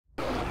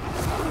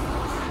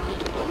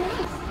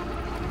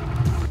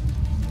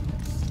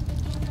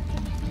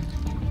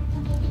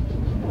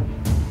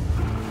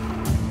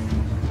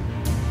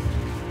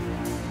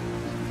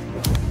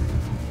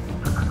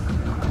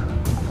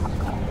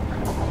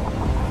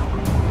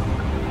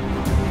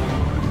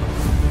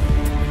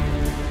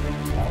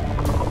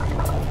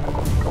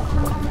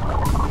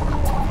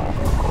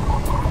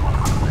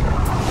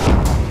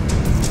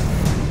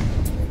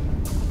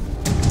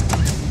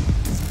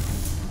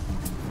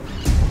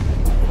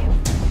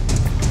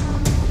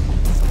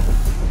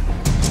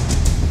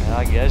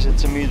guess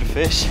it's a meter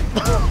fish.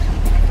 Dat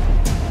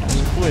is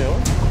een goeie hoor.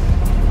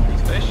 Niet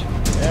vis?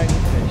 Ja, niet vis.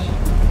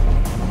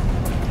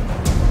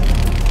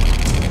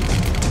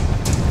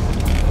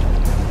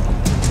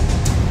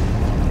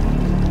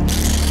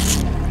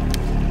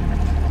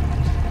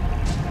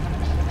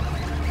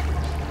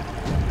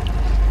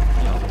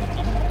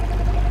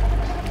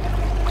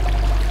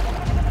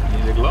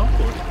 Niet de glad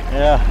wordt.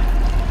 Ja.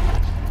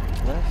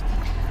 Left.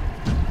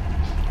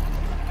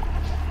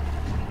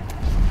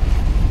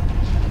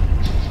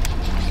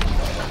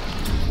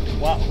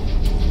 Wow.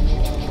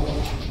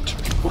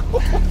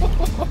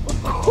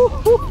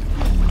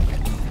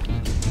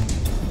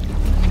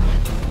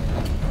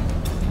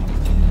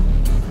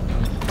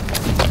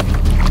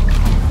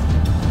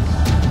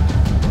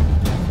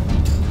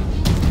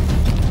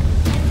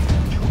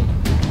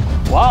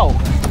 Wow.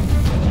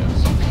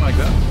 Something like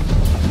that.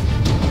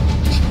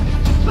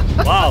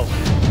 Wow.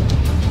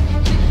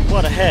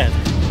 What a head.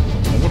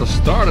 And what a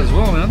start as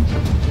well, man.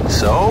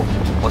 So,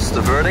 what's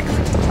the verdict?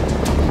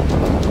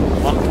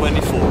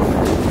 124.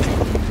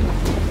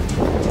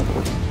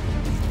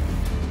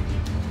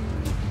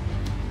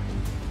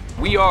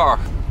 We are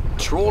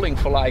trolling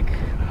for like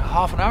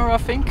half an hour, I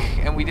think,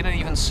 and we didn't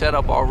even set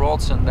up our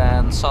rods, and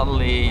then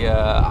suddenly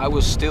I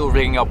was still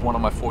rigging up one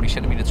of my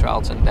 40cm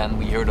trouts, and then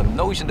we heard a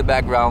noise in the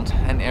background,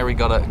 and Erik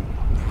got a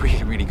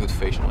really good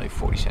fish on a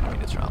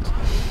 40cm trout.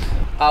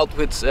 Out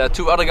with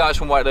two other guys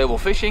from White Label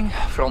Fishing,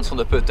 Frans van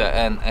der Putten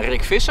and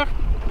Erik Visser.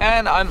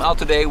 And I'm out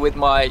today with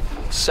my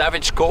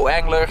savage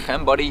co-angler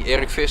and buddy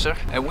Erik Visser.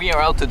 And we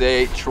are out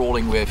today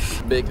trolling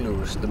with big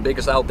lures, the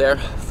biggest out there,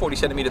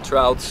 40cm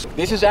trouts.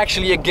 This is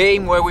actually a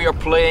game where we are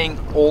playing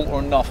all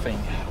or nothing.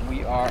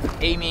 We are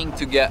aiming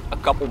to get a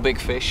couple big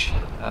fish.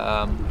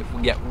 If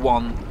we get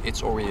one,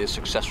 it's already a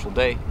successful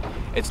day.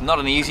 It's not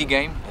an easy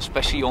game,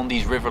 especially on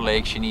these river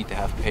lakes. You need to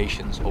have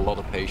patience, a lot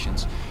of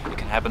patience. It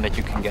can happen that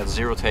you can get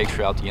 0 takes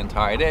throughout the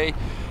entire day,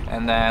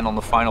 and then on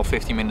the final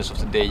 50 minutes of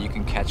the day you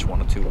can catch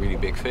 1 or 2 really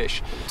big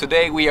fish.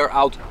 Today we are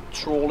out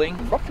trolling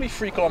roughly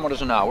 3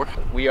 kilometers an hour.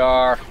 We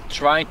are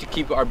trying to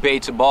keep our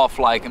baits above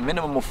like a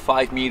minimum of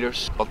 5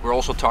 meters, but we're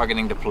also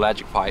targeting the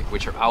pelagic pike,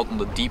 which are out in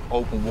the deep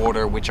open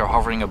water, which are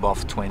hovering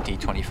above 20,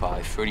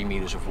 25, 30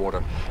 meters of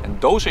water. And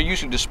those are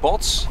usually the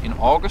spots in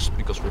August,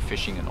 because we're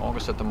fishing in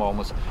August at the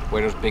moment,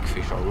 where those big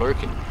fish are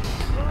lurking.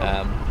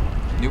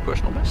 New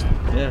personal best.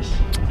 Yes.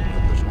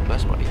 New personal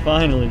best, buddy.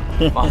 Finally.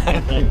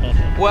 Finally.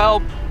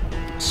 Well,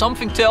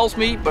 something tells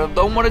me, but I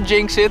don't want to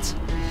jinx it,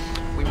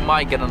 we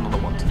might get another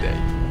one today.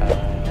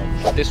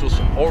 This was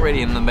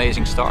already an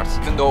amazing start,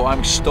 even though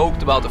I'm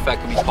stoked about the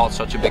fact that we caught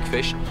such a big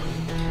fish.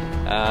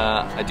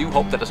 I do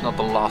hope that it's not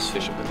the last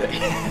fish of the day.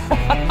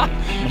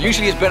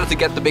 Usually it's better to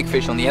get the big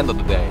fish on the end of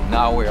the day.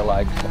 Now we're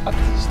like,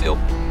 still,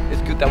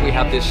 it's good that we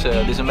have this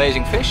this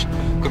amazing fish.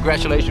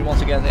 Congratulations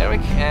once again,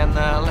 Erik, and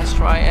let's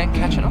try and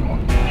catch another one.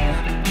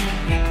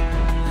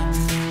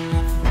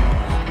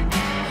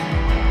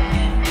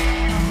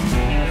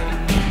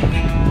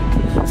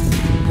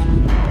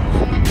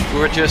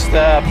 We're just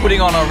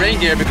putting on our rain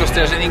gear because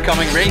there's an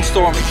incoming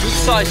rainstorm. A good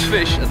sized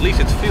fish, at least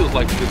it feels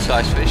like a good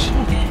sized fish.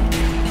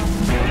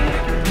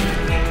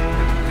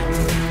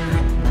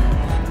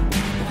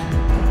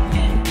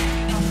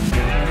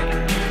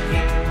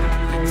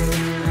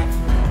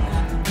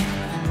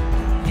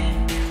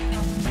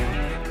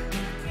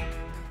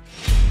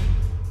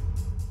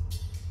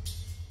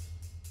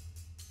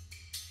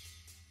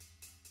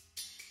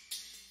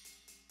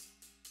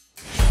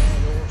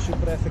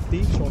 Super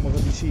effectief,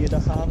 sommigen die zie je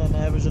daar gaan en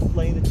dan hebben ze het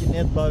planertje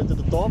net buiten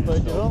de top,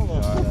 weet je wel.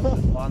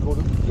 Aan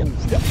worden. Ja.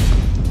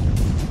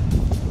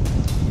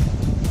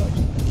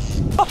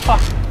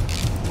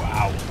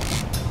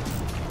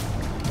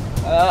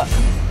 Wow.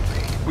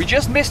 We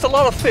just missed a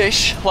lot of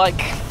fish,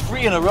 like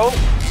 3 in a row.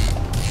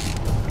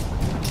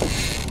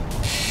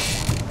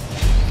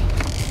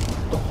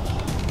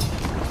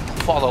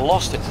 Father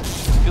lost it.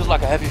 Feels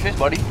like a heavy fish,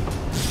 buddy. I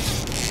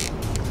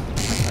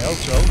hope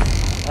so.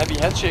 Heavy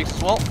head shakes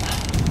as well.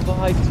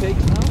 5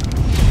 takes now.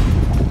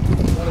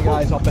 The other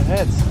guy's up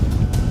ahead.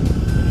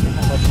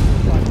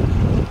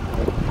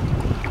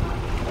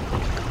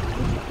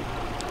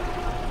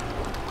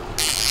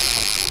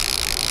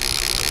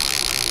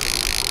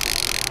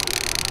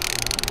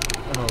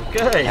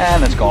 Okay.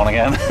 And it's gone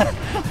again.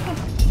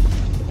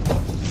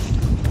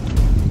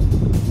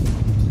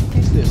 What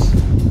is this?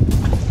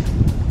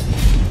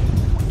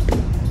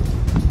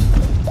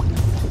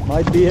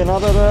 Might be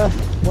another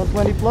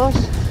 120 plus.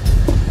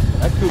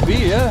 That could be,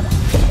 yeah.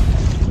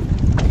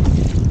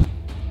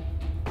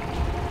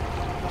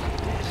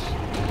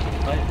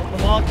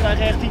 Normaal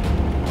krijgen echt die...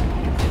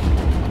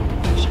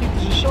 Schieten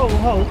ze zo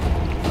hoog.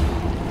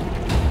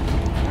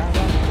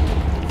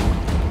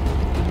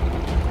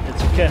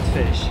 It's a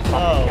catfish.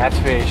 Oh.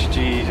 Catfish,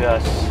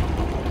 Jesus.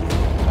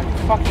 Are you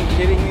fucking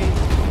kidding me?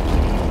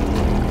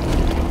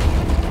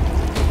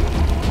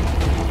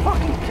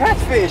 Fucking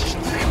catfish!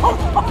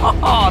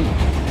 Come on!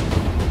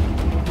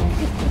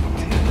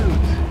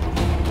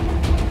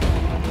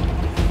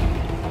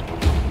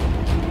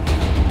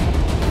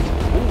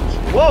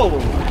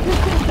 Whoa!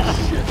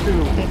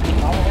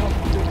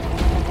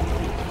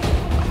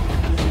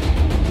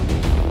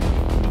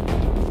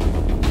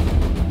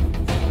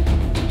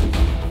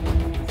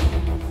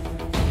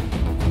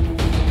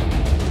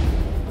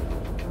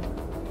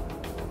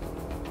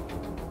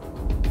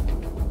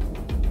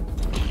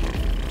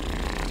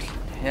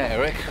 Yeah,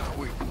 Eric,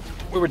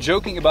 we were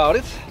joking about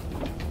it.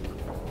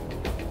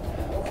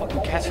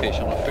 Fucking catfish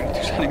on a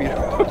 32 centimeter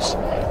roach.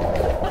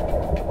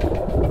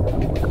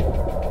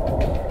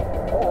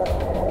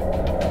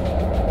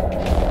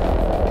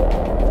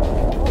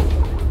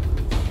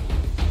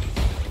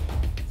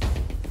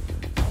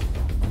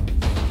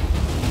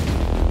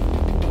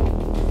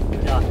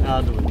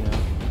 Ja, doen we.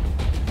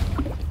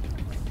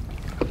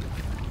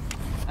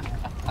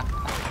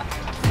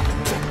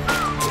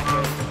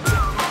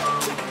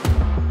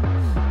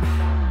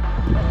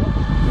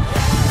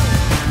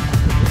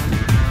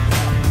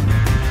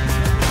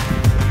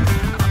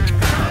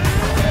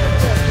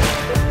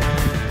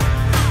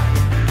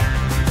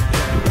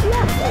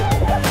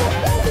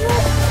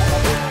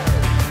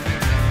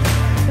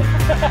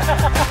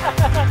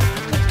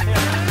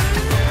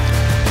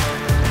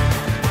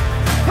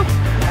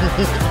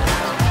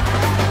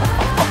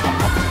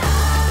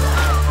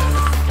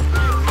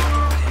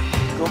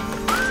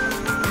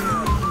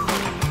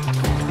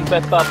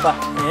 Met papa.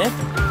 Ja?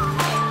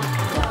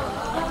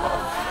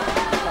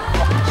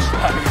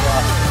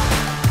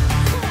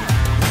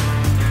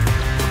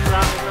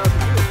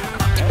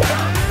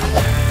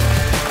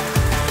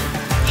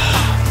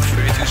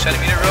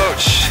 Centimeter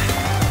roach.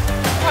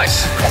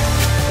 Nice.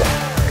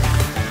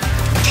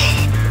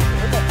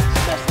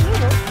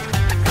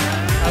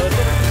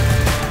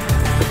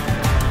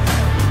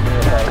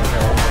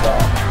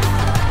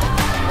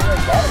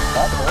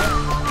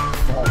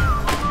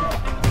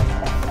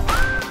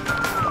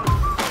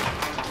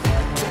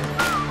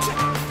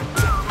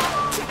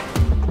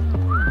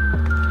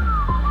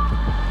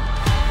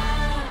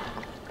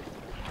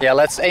 Yeah,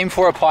 let's aim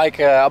for a pike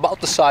about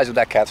the size of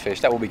that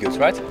catfish. That will be good,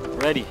 right?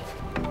 Ready.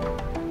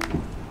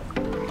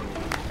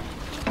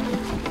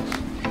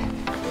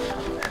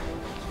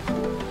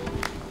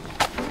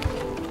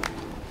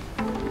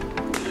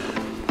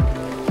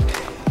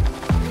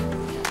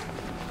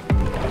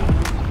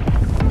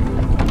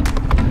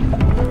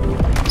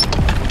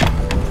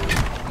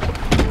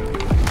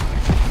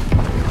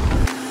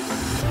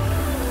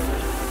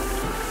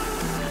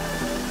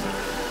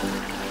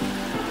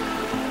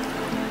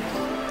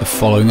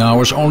 The following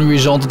hours only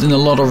resulted in a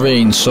lot of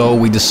rain, so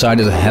we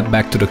decided to head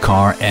back to the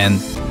car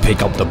and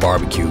pick up the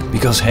barbecue.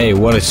 Because hey,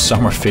 what is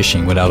summer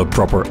fishing without a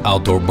proper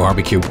outdoor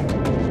barbecue?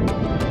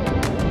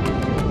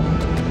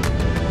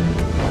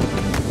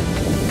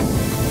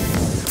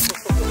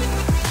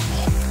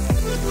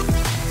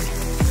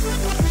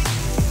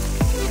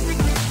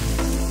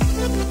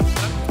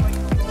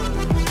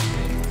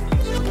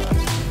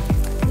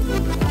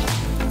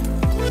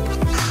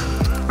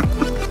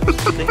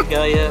 I think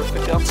I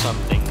forgot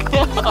something.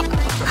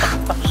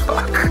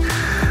 Fuck.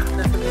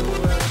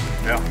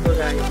 Ja.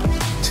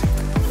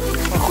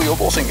 Een goede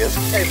oplossing dit.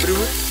 Hey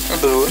broer. Een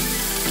broer.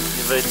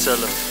 Je weet zelf.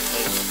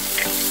 Hey.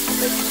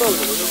 Beetje foto,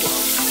 dat is ook wel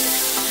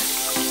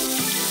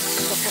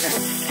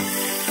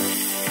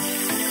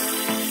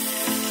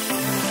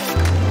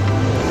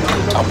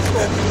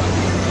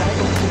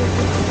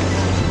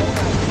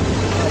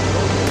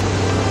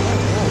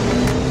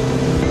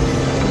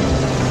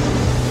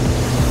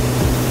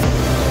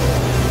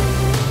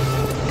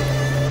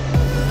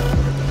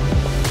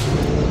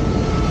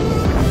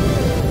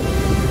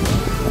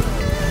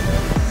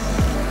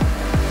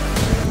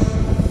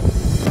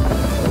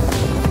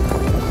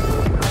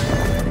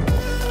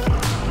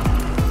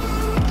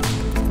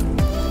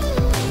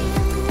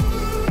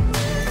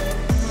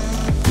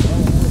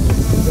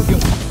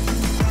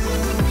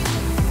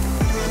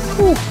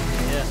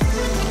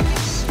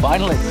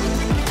Finally,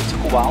 it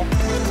took a while.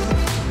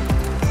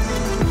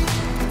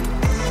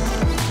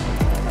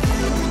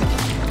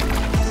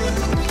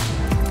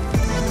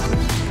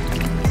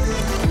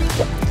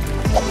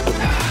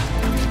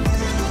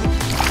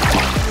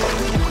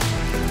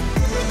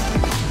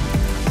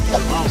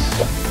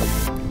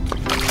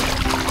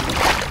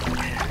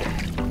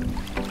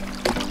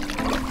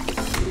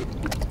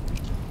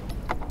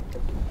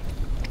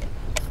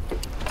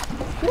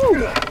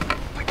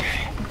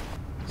 Okay.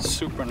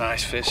 Super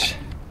nice fish.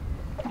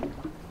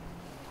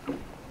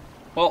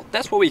 Well,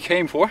 that's what we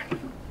came for.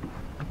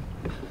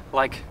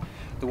 Like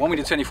the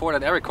 1m24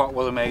 that Erik caught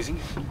was amazing.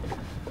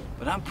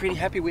 But I'm pretty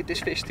happy with this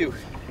fish too.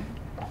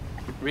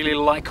 Really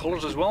light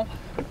colors as well.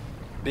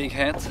 Big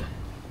head,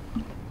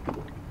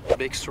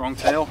 big strong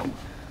tail.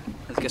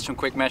 Let's get some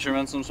quick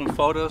measurements and some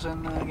photos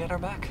and get her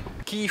back.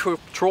 Key for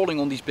trolling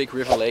on these big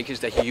river lakes is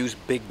that you use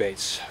big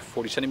baits.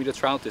 40 centimeter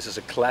trout, this is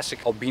a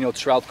classic albino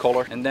trout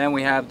color. And then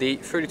we have the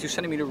 32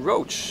 centimeter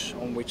roach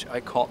on which I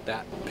caught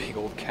that big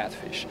old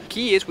catfish.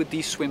 Key is with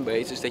these swim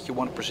baits is that you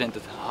want to present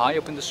it high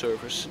up in the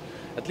surface,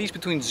 at least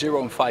between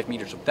 0 and 5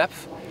 meters of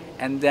depth.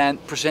 and then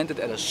present it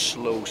at a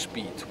slow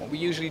speed. What we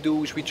usually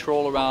do is we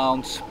troll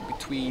around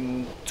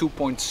between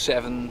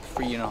 2.7,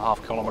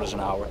 3.5 kilometers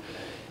an hour.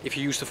 If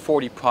you use the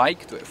 40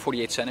 pike, the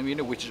 48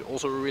 centimeter, which is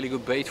also a really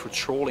good bait for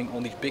trolling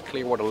on these big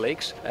clear water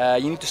lakes,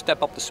 you need to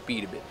step up the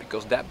speed a bit,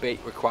 because that bait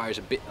requires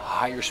a bit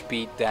higher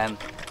speed than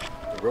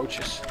the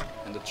roaches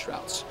and the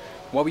trouts.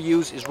 What we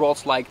use is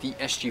rods like the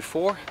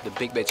SG4, the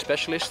big bait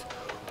specialist,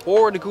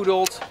 or the good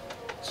old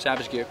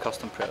Savage Gear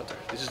Custom Predator.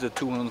 This is the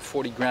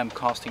 240 gram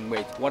casting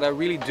weight. What I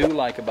really do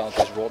like about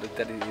this rod is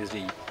that it is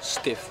a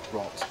stiff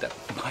rod. That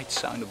might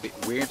sound a bit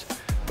weird,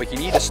 but you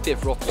need a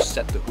stiff rod to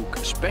set the hook,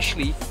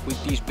 especially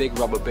with these big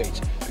rubber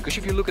baits. Because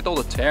if you look at all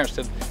the tears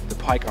that the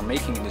pike are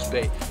making in this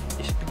bait,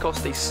 it's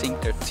because they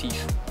sink their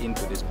teeth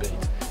into this bait.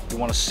 You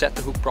want to set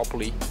the hook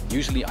properly.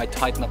 Usually I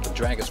tighten up the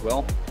drag as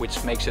well,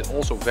 which makes it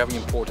also very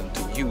important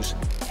to use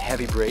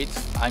heavy braid.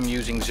 I'm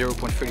using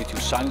 0.32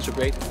 silencer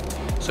braid,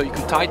 so you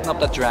can tighten up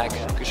that drag,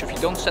 because if you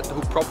don't set the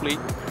hook properly,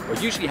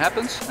 what usually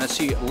happens, and I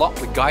see a lot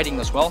with guiding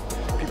as well,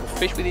 people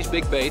fish with these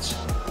big baits,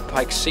 the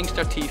pike sinks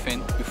their teeth in,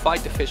 you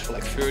fight the fish for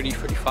like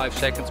 30-35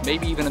 seconds,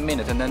 maybe even a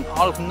minute, and then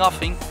out of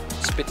nothing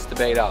it spits the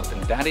bait out,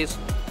 and that is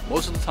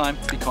most of the time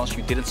because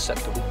you didn't set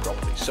the hook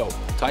properly. So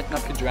tighten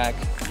up your drag,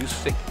 use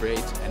thick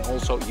braid, and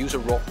also use a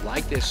rod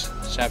like this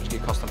Savage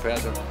Gear Custom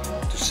Predator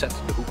to set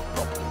the hook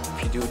properly.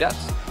 If you do that,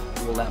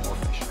 you will land more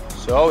fish.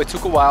 So it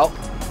took a while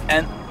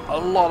and a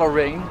lot of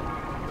rain,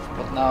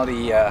 but now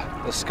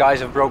the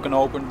skies have broken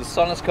open, the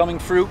sun is coming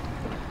through.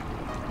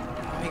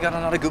 We got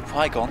another good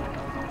pike on,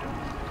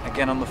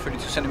 again on the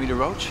 32 centimeter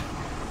roach.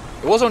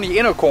 It was on the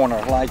inner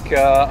corner, like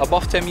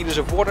above 10 meters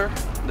of water.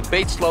 The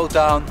bait slowed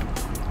down.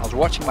 I was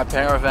watching my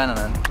paravan and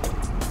then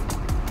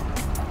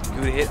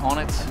good hit on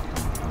it.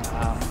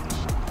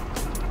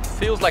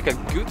 Feels like a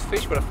good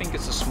fish, but I think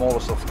it's the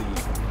smallest of the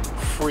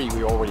 3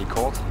 we already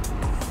caught.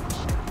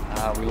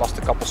 We lost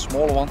a couple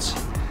smaller ones.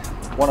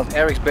 One of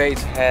Erik's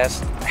baits has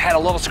had a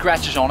lot of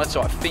scratches on it,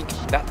 so I think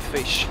that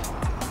fish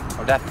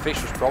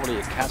was probably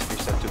a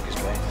catfish that took his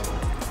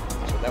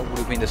bait. So that would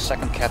have been the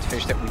second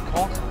catfish that we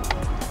caught.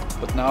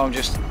 But now I'm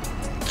just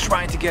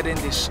trying to get in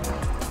this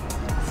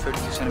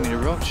 32 centimeter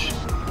roach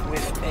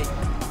with a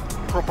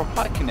proper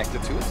pike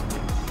connected to it.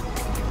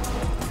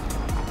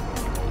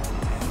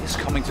 And it's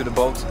coming to the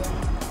boat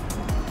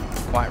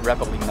quite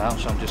rapidly now,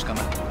 so I'm just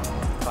gonna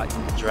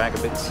tighten the drag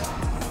a bit.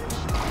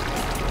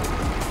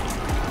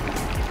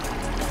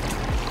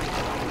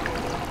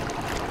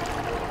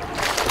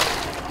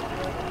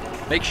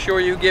 Make sure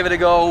you give it a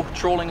go,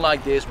 trolling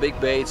like this, big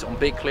baits on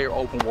big clear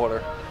open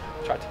water.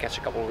 Try to catch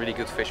a couple of really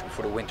good fish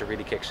before the winter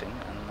really kicks in.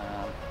 And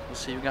we'll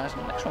see you guys in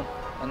the next one.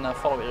 And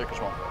follow Erik as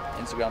well.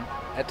 Instagram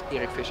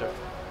 @Erik Visser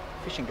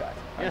Fishing Guide.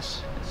 Right?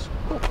 Yes.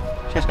 Cool.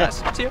 Cheers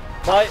guys. See you.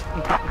 Bye.